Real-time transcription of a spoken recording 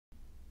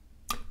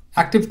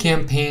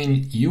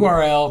ActiveCampaign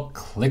URL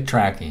click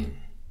tracking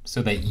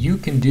so that you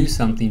can do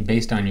something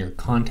based on your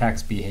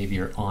contact's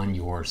behavior on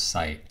your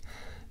site.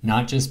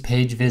 Not just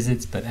page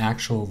visits, but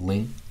actual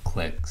link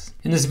clicks.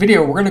 In this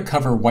video, we're going to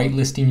cover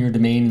whitelisting your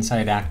domain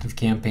inside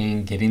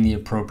ActiveCampaign, getting the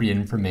appropriate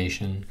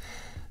information.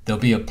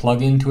 There'll be a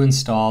plugin to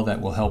install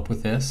that will help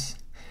with this.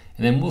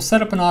 And then we'll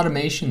set up an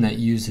automation that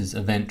uses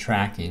event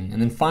tracking.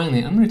 And then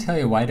finally, I'm going to tell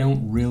you why I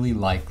don't really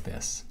like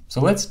this. So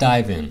let's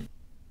dive in.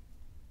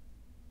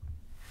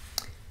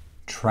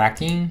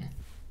 Tracking.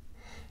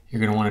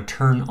 You're going to want to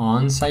turn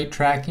on site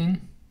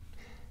tracking.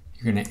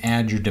 You're going to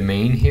add your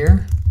domain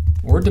here,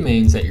 or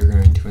domains that you're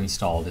going to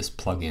install this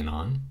plugin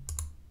on.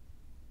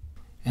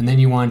 And then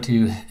you want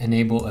to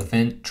enable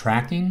event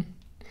tracking.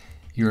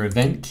 Your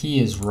event key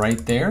is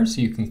right there,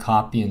 so you can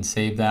copy and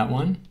save that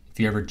one. If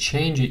you ever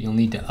change it, you'll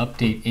need to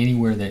update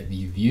anywhere that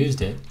you've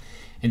used it.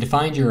 And to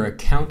find your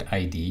account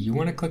ID, you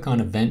want to click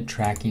on Event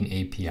Tracking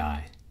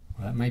API.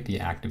 Well, that might be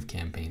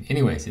ActiveCampaign.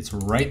 Anyways, it's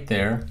right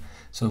there.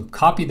 So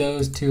copy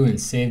those two and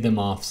save them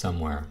off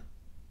somewhere.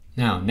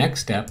 Now,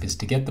 next step is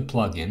to get the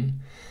plugin.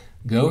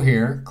 Go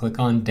here, click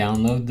on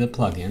Download the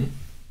plugin.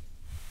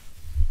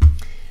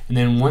 And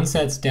then once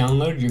that's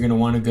downloaded, you're going to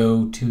want to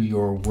go to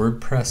your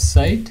WordPress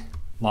site,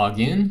 log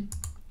in,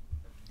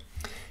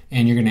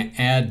 and you're going to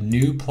add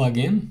new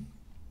plugin.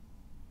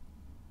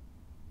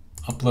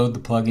 Upload the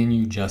plugin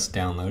you just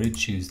downloaded,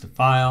 choose the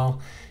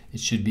file. It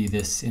should be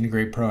this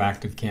Integrate Pro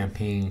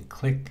ActiveCampaign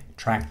click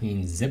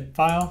tracking zip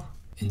file.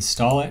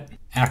 Install it,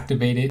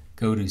 activate it,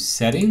 go to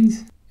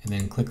Settings, and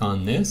then click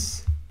on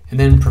this. And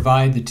then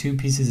provide the two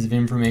pieces of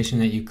information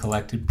that you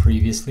collected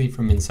previously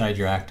from inside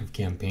your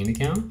ActiveCampaign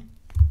account.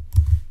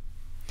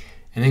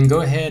 And then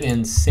go ahead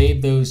and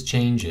save those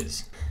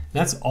changes.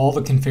 That's all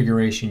the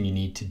configuration you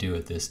need to do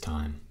at this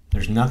time.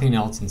 There's nothing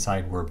else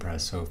inside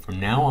WordPress. So from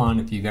now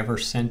on, if you've ever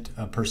sent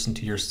a person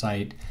to your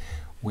site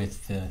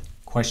with the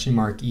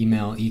 @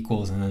 email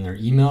equals and then their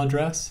email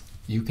address,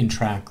 you can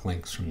track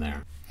links from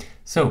there.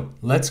 So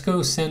let's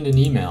go send an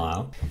email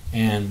out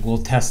and we'll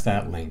test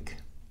that link.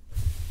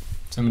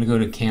 So I'm going to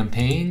go to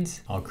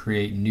campaigns. I'll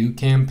create new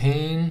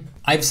campaign.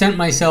 I've sent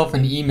myself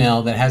an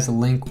email that has a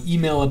link,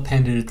 email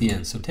appended at the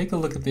end. So take a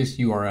look at this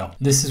URL.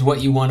 This is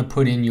what you want to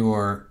put in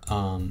your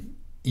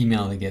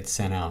email that gets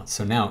sent out.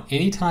 So now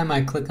anytime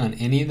I click on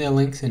any of the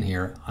links in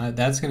here,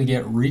 that's going to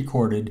get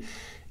recorded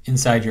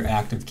inside your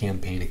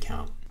ActiveCampaign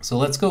account. So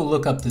let's go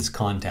look up this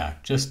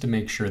contact just to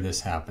make sure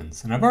this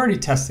happens. And I've already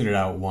tested it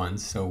out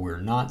once, so we're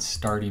not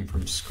starting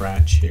from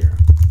scratch here.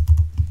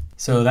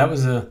 So that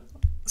was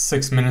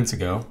 6 minutes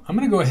ago. I'm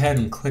going to go ahead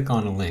and click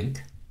on a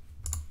link.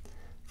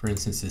 For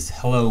instance, this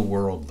Hello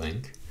World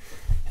link.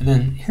 And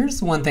then here's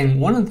the one thing,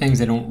 one of the things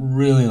I don't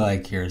really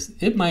like here is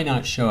it might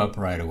not show up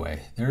right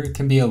away. There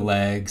can be a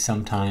lag,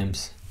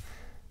 sometimes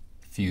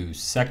a few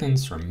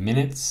seconds or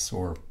minutes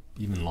or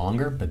even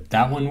longer, but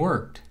that one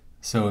worked.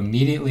 So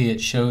immediately it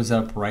shows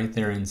up right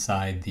there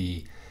inside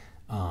the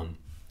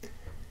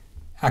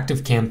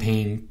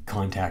ActiveCampaign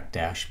contact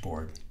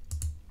dashboard.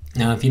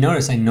 Now, if you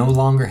notice, I no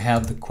longer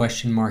have the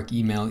 @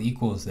 email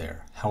equals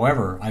there.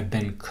 However, I've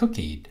been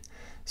cookied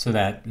so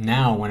that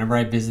now whenever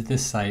I visit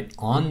this site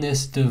on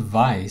this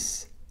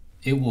device,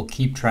 it will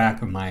keep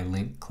track of my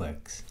link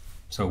clicks.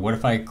 So what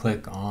if I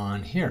click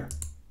on here?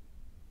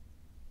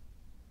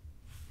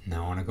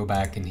 Now I want to go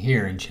back in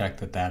here and check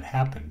that that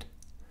happened.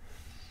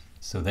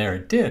 So there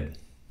it did.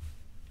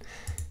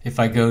 If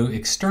I go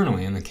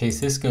externally, in the case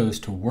this goes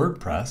to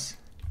WordPress,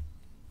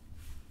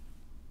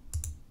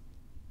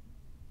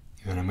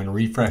 and I'm going to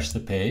refresh the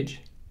page,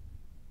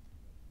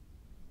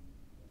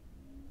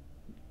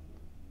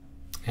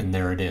 and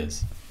there it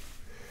is.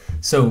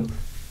 So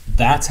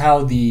that's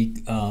how the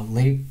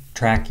link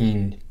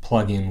tracking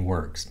plugin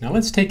works. Now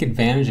let's take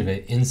advantage of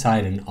it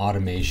inside an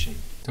automation.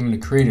 So I'm going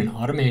to create an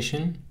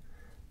automation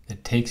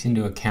that takes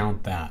into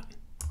account that.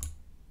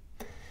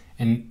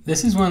 And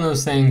this is one of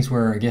those things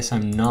where I guess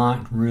I'm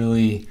not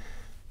really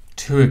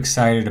too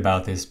excited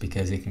about this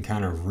because it can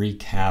kind of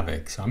wreak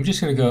havoc. So I'm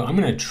just going to I'm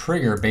going to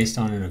trigger based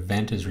on an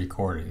event is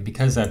recorded. And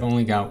because I've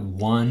only got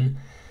one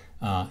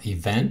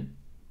event,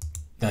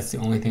 that's the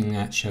only thing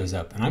that shows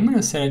up. And I'm going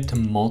to set it to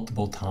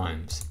multiple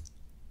times.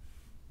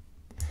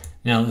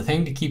 Now the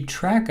thing to keep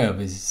track of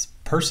is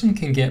person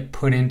can get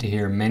put into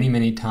here many,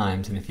 many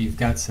times. And if you've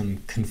got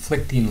some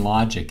conflicting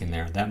logic in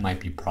there, that might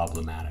be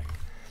problematic.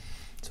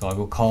 So I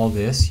will call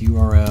this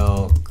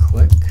URL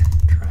click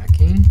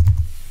tracking.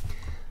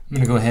 I'm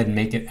going to go ahead and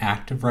make it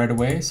active right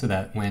away so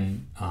that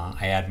when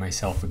I add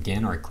myself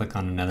again or I click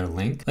on another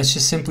link, let's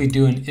just simply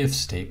do an if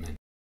statement.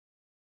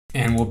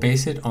 And we'll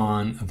base it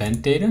on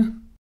event data,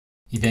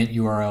 event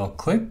URL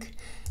click.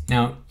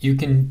 Now you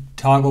can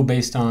toggle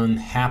based on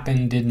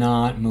happened, did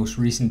not, most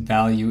recent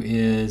value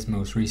is,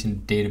 most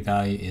recent data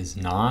value is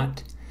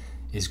not,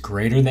 is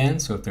greater than.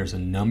 So if there's a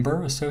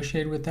number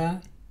associated with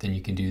that, then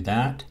you can do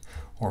that.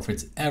 Or if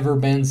it's ever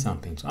been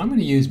something. So I'm going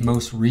to use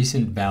most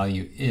recent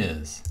value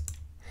is.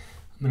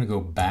 I'm going to go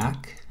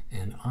back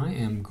and I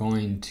am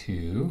going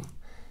to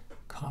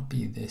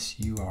copy this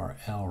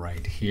URL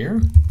right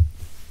here.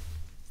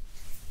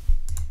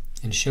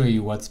 and show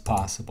you what's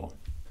possible.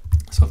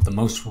 So if the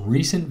most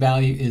recent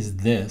value is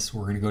this,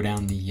 we're going to go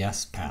down the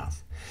yes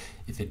path.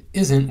 If it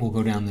isn't, we'll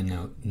go down the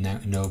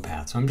no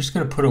path. So I'm just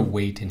going to put a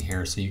weight in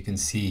here so you can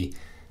see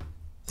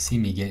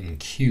me getting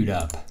queued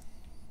up.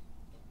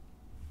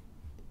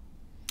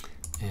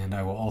 And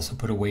I will also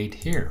put a weight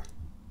here.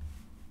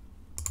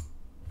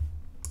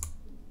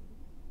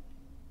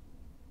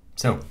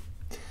 So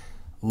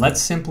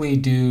let's simply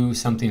do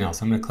something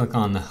else. I'm going to click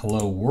on the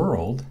hello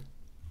world.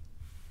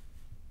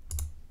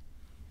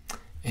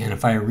 And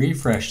if I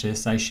refresh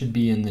this, I should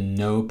be in the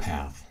no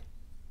path.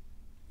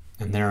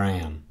 And there I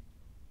am.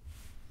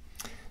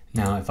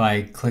 Now if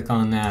I click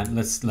on that,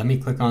 let me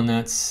click on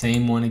that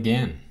same one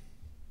again.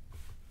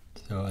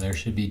 So there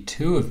should be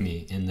 2 of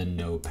me in the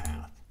no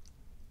path.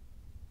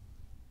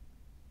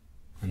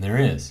 And there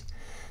is.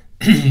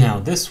 Now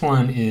this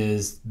one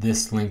is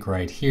this link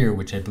right here,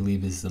 which I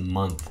believe is the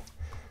month.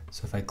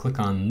 So if I click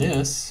on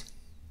this,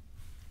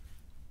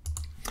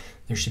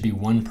 there should be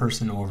 1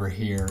 person over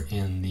here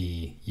in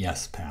the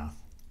yes path.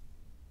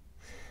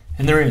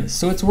 And there is.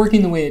 So it's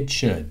working the way it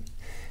should.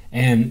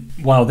 And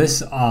while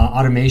this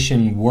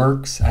automation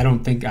works,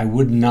 I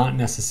would not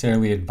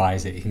necessarily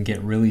advise it. It can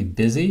get really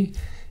busy.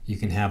 You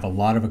can have a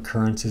lot of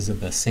occurrences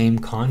of the same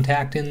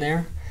contact in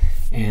there,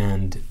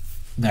 and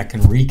that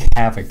can wreak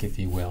havoc, if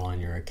you will, on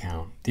your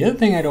account. The other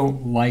thing I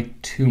don't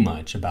like too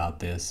much about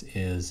this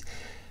is,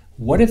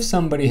 what if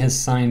somebody has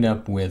signed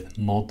up with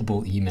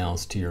multiple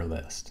emails to your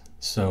list?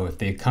 So if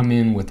they come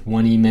in with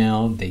 1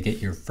 email, they get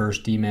your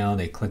first email,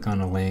 they click on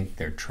a link,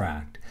 they're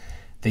tracked.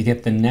 They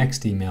get the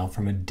next email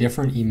from a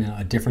different email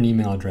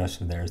address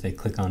of theirs, they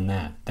click on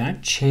that.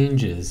 That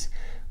changes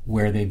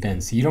where they've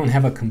been. So you don't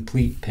have a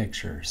complete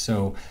picture.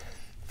 So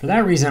for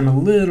that reason, I'm a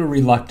little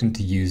reluctant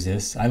to use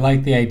this. I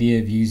like the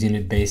idea of using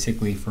it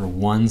basically for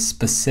 1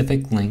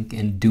 specific link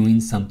and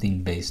doing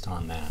something based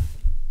on that.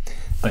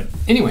 But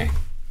anyway,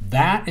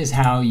 that is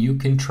how you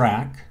can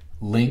track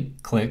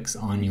link clicks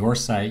on your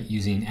site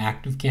using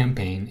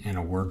ActiveCampaign and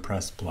a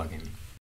WordPress plugin.